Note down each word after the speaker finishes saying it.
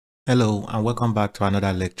Hello and welcome back to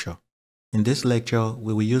another lecture. In this lecture,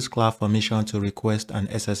 we will use CloudFormation to request an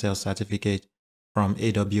SSL certificate from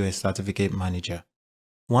AWS Certificate Manager.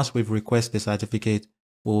 Once we've requested the certificate,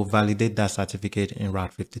 we will validate that certificate in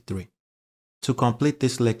Route 53. To complete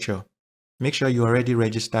this lecture, make sure you already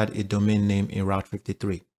registered a domain name in Route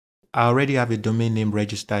 53. I already have a domain name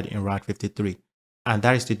registered in Route 53, and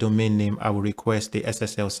that is the domain name I will request the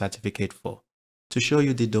SSL certificate for. To show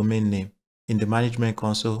you the domain name, in the Management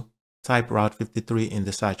Console, type Route 53 in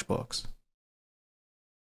the search box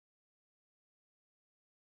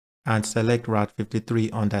and select Route 53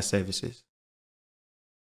 under Services.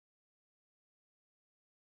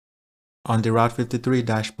 On the Route 53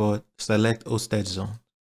 dashboard, select Hosted Zone.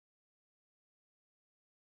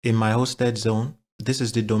 In my Hosted Zone, this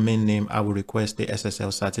is the domain name I will request the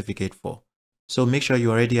SSL certificate for. So make sure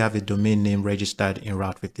you already have a domain name registered in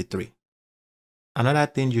Route 53. Another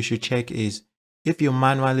thing you should check is if you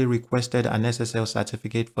manually requested an SSL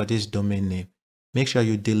certificate for this domain name, make sure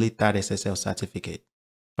you delete that SSL certificate.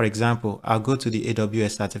 For example, I'll go to the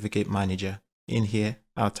AWS Certificate Manager. In here,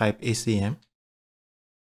 I'll type ACM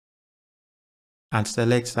and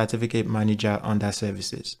select Certificate Manager under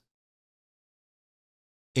Services.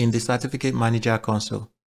 In the Certificate Manager console,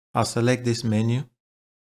 I'll select this menu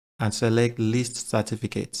and select List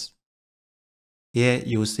Certificates. Here,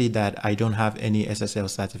 you will see that I don't have any SSL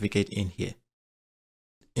certificate in here.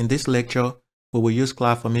 In this lecture, we will use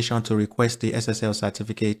CloudFormation to request the SSL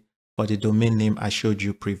certificate for the domain name I showed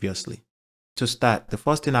you previously. To start, the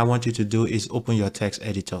first thing I want you to do is open your text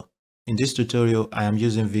editor. In this tutorial, I am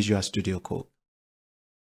using Visual Studio Code.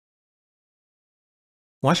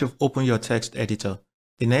 Once you've opened your text editor,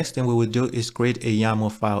 the next thing we will do is create a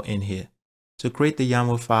YAML file in here. To create the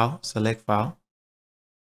YAML file, select File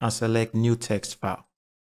and select New Text File.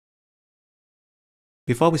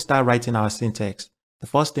 Before we start writing our syntax, the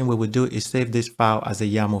first thing we will do is save this file as a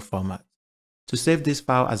YAML format. To save this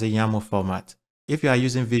file as a YAML format, if you are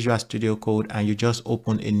using Visual Studio Code and you just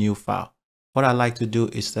open a new file, what I like to do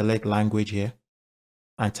is select Language here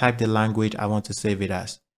and type the language I want to save it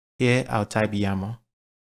as. Here, I'll type YAML.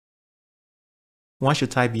 Once you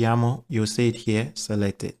type YAML, you'll see it here,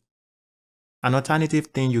 select it. An alternative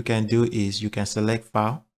thing you can do is you can select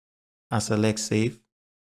File and select Save.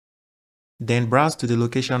 Then browse to the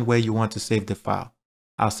location where you want to save the file.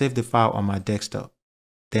 I'll save the file on my desktop.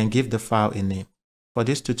 Then give the file a name. For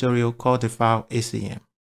this tutorial, call the file ACM.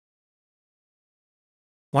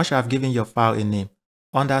 Once you have given your file a name,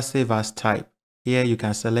 under Save As Type, here you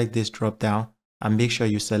can select this drop down and make sure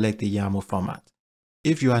you select the YAML format.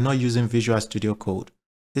 If you are not using Visual Studio Code,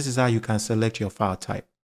 this is how you can select your file type.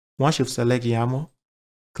 Once you've selected YAML,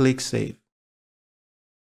 click Save.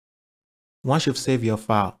 Once you've saved your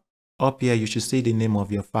file, up here you should see the name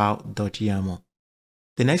of your file .yaml.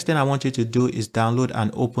 The next thing I want you to do is download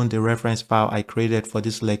and open the reference file I created for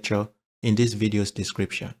this lecture in this video's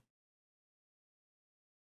description.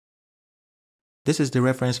 This is the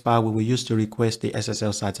reference file we will use to request the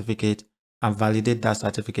SSL certificate and validate that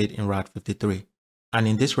certificate in Route 53. And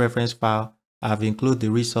in this reference file, I have included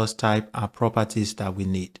the resource type and properties that we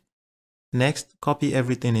need. Next, copy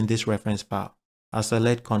everything in this reference file. I'll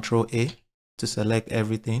select Ctrl A to select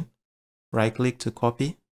everything. Right click to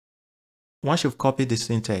copy. Once you've copied the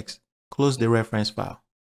syntax, close the reference file.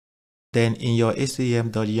 Then in your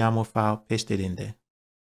acm.yaml file, paste it in there.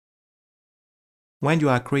 When you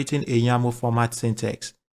are creating a YAML format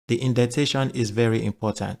syntax, the indentation is very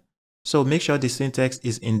important. So make sure the syntax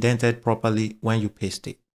is indented properly when you paste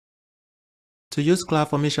it. To use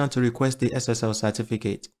CloudFormation to request the SSL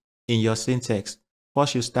certificate, in your syntax,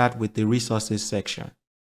 first you start with the Resources section.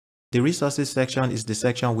 The Resources section is the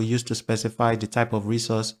section we use to specify the type of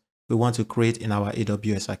resource we want to create in our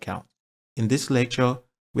AWS account. In this lecture,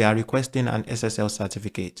 we are requesting an SSL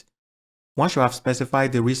certificate. Once you have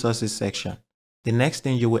specified the Resources section, the next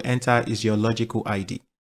thing you will enter is your logical ID.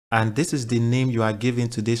 And this is the name you are giving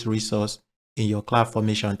to this resource in your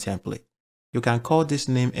CloudFormation template. You can call this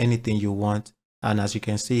name anything you want. And as you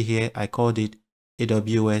can see here, I called it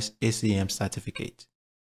AWS ACM certificate.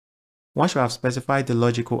 Once you have specified the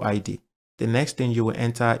logical ID, the next thing you will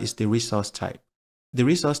enter is the resource type. The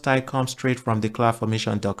resource type comes straight from the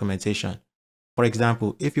CloudFormation documentation. For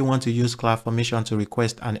example, if you want to use CloudFormation to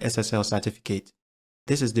request an SSL certificate,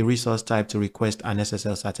 this is the resource type to request an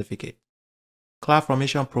SSL certificate.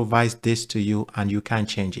 CloudFormation provides this to you and you can't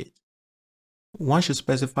change it. Once you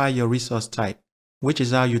specify your resource type, which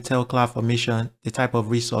is how you tell CloudFormation the type of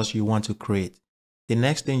resource you want to create, the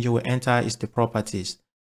next thing you will enter is the properties,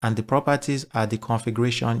 and the properties are the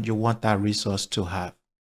configuration you want that resource to have.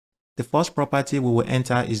 The first property we will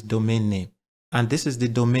enter is domain name. And this is the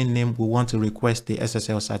domain name we want to request the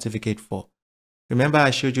SSL certificate for. Remember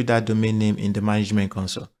I showed you that domain name in the management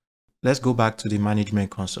console. Let's go back to the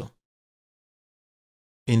management console.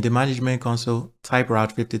 In the management console, type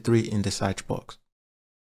Route 53 in the search box.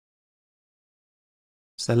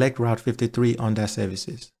 Select Route 53 under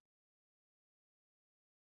Services.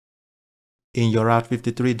 In your Route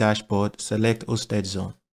 53 dashboard, select Hosted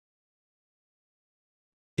Zone.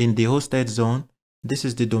 In the Hosted Zone, this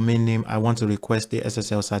is the domain name I want to request the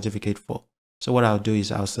SSL certificate for. So what I'll do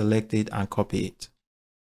is I'll select it and copy it.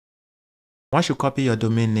 Once you copy your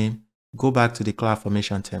domain name, go back to the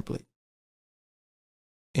CloudFormation template.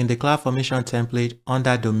 In the CloudFormation template,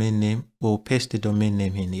 under domain name, we'll paste the domain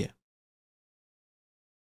name in here.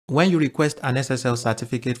 When you request an SSL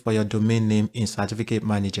certificate for your domain name in Certificate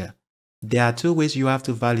Manager, there are two ways you have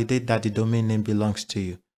to validate that the domain name belongs to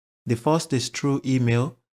you. The first is through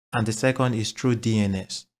email, and the second is through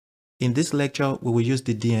DNS. In this lecture, we will use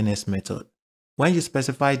the DNS method. When you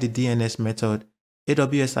specify the DNS method,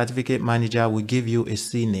 AWS Certificate Manager will give you a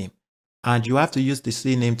CNAME, and you have to use the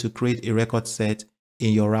CNAME to create a record set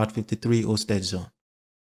in your Route 53 hosted zone.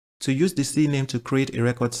 To use the CNAME to create a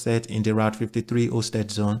record set in the Route 53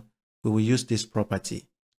 hosted zone, we will use this property.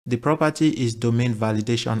 The property is Domain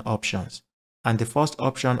Validation Options, and the first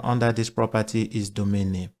option under this property is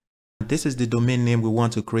Domain Name. This is the domain name we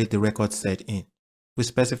want to create the record set in. We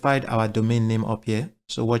specified our domain name up here,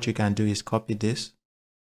 so what you can do is copy this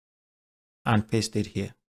and paste it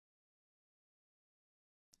here.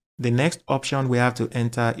 The next option we have to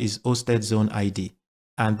enter is Hosted Zone ID,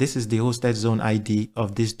 and this is the Hosted Zone ID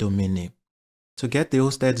of this domain name. To get the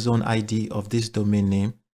Hosted Zone ID of this domain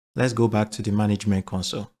name, let's go back to the Management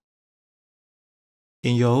console.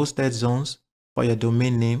 In your Hosted Zones, for your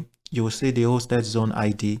domain name, you will see the Hosted Zone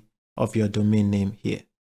ID of your domain name here.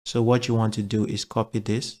 So what you want to do is copy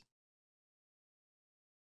this.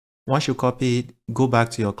 Once you copy it, go back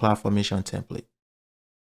to your CloudFormation template.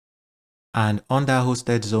 And under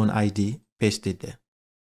Hosted Zone ID, paste it there.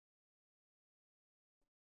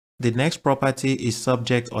 The next property is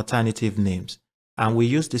Subject Alternative Names, and we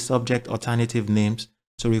use the Subject Alternative Names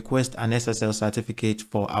to request an SSL certificate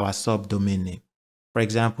for our subdomain name. For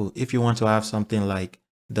example, if you want to have something like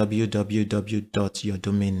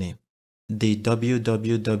www.yourdomainname, the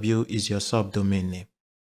www is your subdomain name.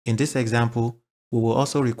 In this example, we will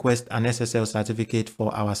also request an SSL certificate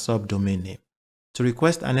for our subdomain name. To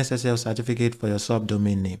request an SSL certificate for your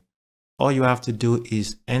subdomain name, all you have to do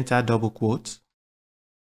is enter double quotes,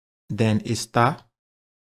 then a star,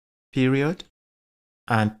 period,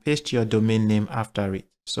 and paste your domain name after it.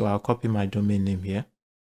 So I'll copy my domain name here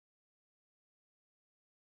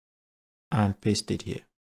and paste it here.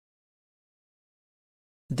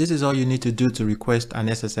 This is all you need to do to request an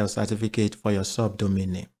SSL certificate for your subdomain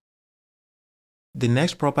name. The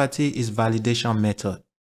next property is Validation Method,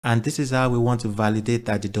 and this is how we want to validate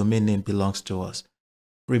that the domain name belongs to us.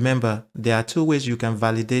 Remember, there are two ways you can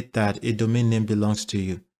validate that a domain name belongs to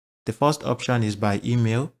you. The first option is by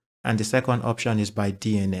email, and the second option is by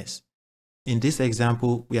DNS. In this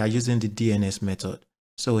example, we are using the DNS method.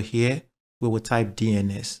 So here, we will type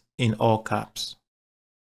DNS in all caps.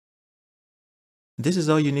 This is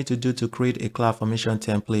all you need to do to create a CloudFormation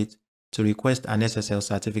template to request an SSL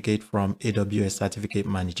certificate from AWS Certificate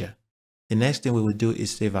Manager. The next thing we will do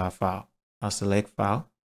is save our file. I'll select File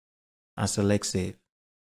and select Save.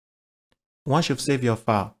 Once you've saved your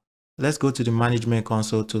file, let's go to the Management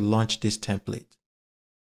console to launch this template.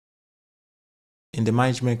 In the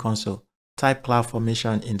Management console, type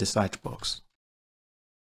CloudFormation in the search box.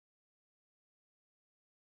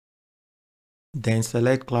 Then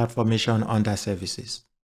select CloudFormation under Services.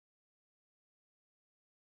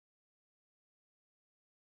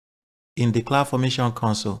 In the CloudFormation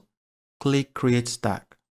console, click Create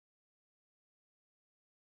Stack.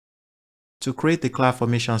 To create the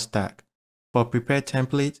CloudFormation stack, for Prepare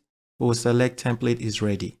Template, we will select Template is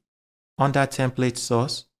ready. Under Template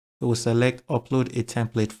Source, we will select Upload a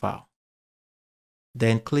template file.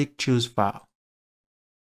 Then click Choose File.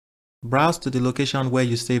 Browse to the location where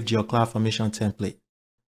you saved your CloudFormation template.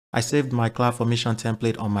 I saved my CloudFormation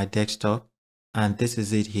template on my desktop, and this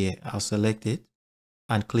is it here. I'll select it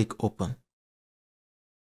and click Open.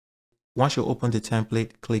 Once you open the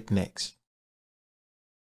template, click Next.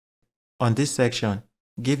 On this section,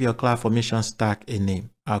 give your CloudFormation stack a name.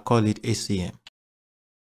 I'll call it ACM.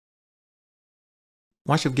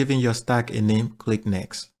 Once you've given your stack a name, click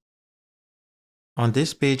Next. On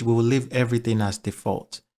this page, we will leave everything as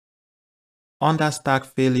default. Under Stack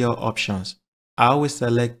Failure options, I always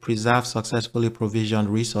select Preserve Successfully Provisioned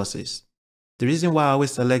Resources. The reason why I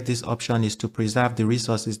always select this option is to preserve the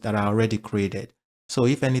resources that are already created. So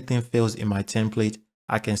if anything fails in my template,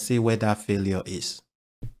 I can see where that failure is.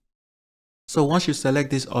 So once you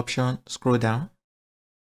select this option, scroll down,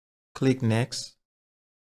 click Next.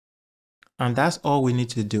 And that's all we need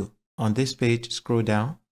to do. On this page, scroll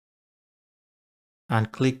down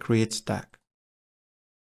and click Create Stack.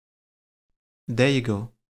 There you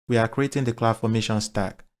go. We are creating the CloudFormation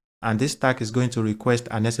stack. And this stack is going to request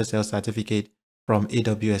an SSL certificate from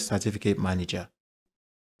AWS Certificate Manager.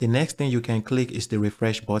 The next thing you can click is the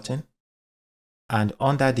refresh button. And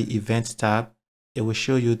under the Events tab, it will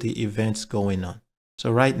show you the events going on.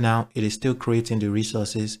 So right now, it is still creating the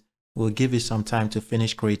resources. We'll give it some time to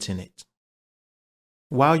finish creating it.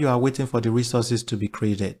 While you are waiting for the resources to be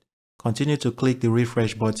created, continue to click the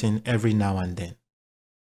refresh button every now and then.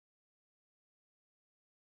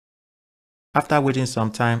 After waiting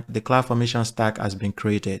some time, the CloudFormation stack has been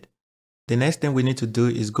created. The next thing we need to do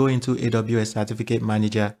is go into AWS Certificate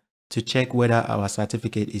Manager to check whether our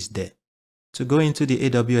certificate is there. To go into the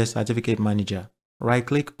AWS Certificate Manager,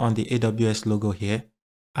 right-click on the AWS logo here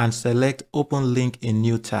and select Open Link in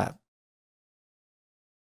New tab.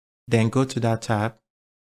 Then go to that tab.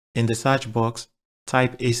 In the search box,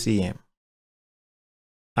 type ACM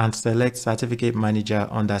and select Certificate Manager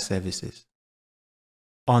under Services.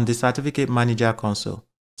 On the Certificate Manager console,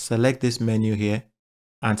 select this menu here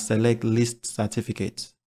and select List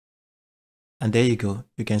Certificates. And there you go.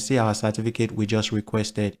 You can see our certificate we just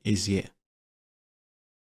requested is here.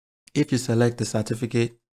 If you select the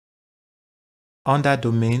certificate, under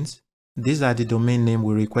Domains, these are the domain name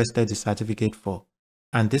we requested the certificate for.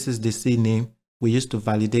 And this is the CNAME we use to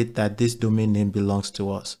validate that this domain name belongs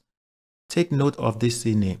to us. Take note of this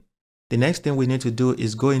CNAME. The next thing we need to do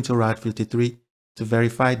is go into Route 53 to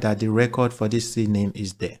verify that the record for this CNAME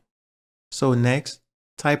is there. So next,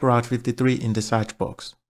 type Route 53 in the search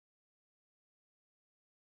box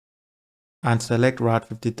and select Route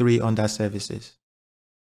 53 under Services.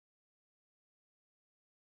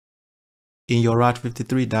 In your Route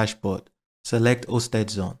 53 dashboard, select Hosted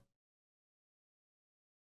Zone.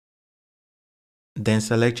 Then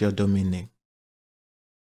select your domain name.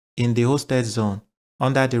 In the Hosted Zone,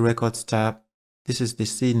 under the Records tab, this is the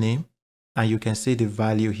CNAME, and you can see the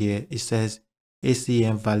value here. It says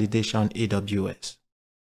ACM Validation AWS.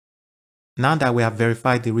 Now that we have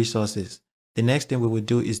verified the resources, the next thing we will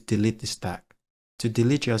do is delete the stack. To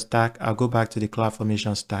delete your stack, I'll go back to the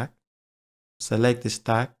CloudFormation stack, select the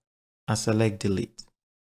stack, and select Delete.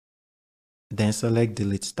 Then select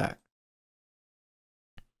Delete Stack.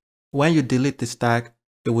 When you delete the stack,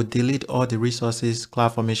 it will delete all the resources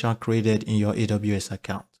CloudFormation created in your AWS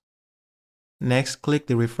account. Next, click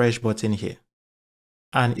the refresh button here.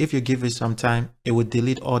 And if you give it some time, it will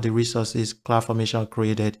delete all the resources CloudFormation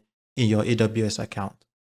created in your AWS account.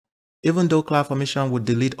 Even though CloudFormation will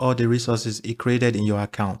delete all the resources it created in your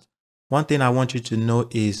account, one thing I want you to know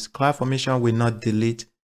is CloudFormation will not delete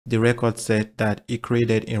the record set that it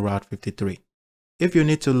created in Route 53. If you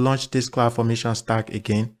need to launch this CloudFormation stack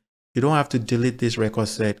again, you don't have to delete this record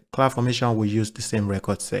set. CloudFormation will use the same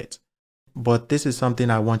record set. But this is something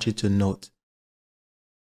I want you to note.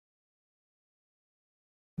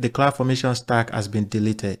 The CloudFormation stack has been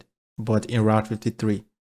deleted, but in Route 53,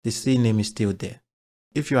 the CNAME is still there.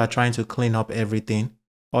 If you are trying to clean up everything,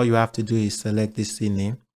 all you have to do is select this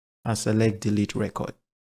CNAME and select Delete Record.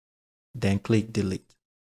 Then click Delete.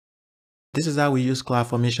 This is how we use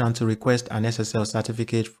CloudFormation to request an SSL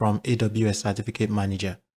certificate from AWS Certificate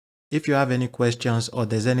Manager. If you have any questions or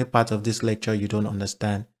there's any part of this lecture you don't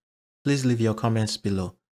understand, please leave your comments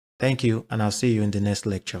below. Thank you, and I'll see you in the next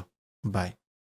lecture. Bye.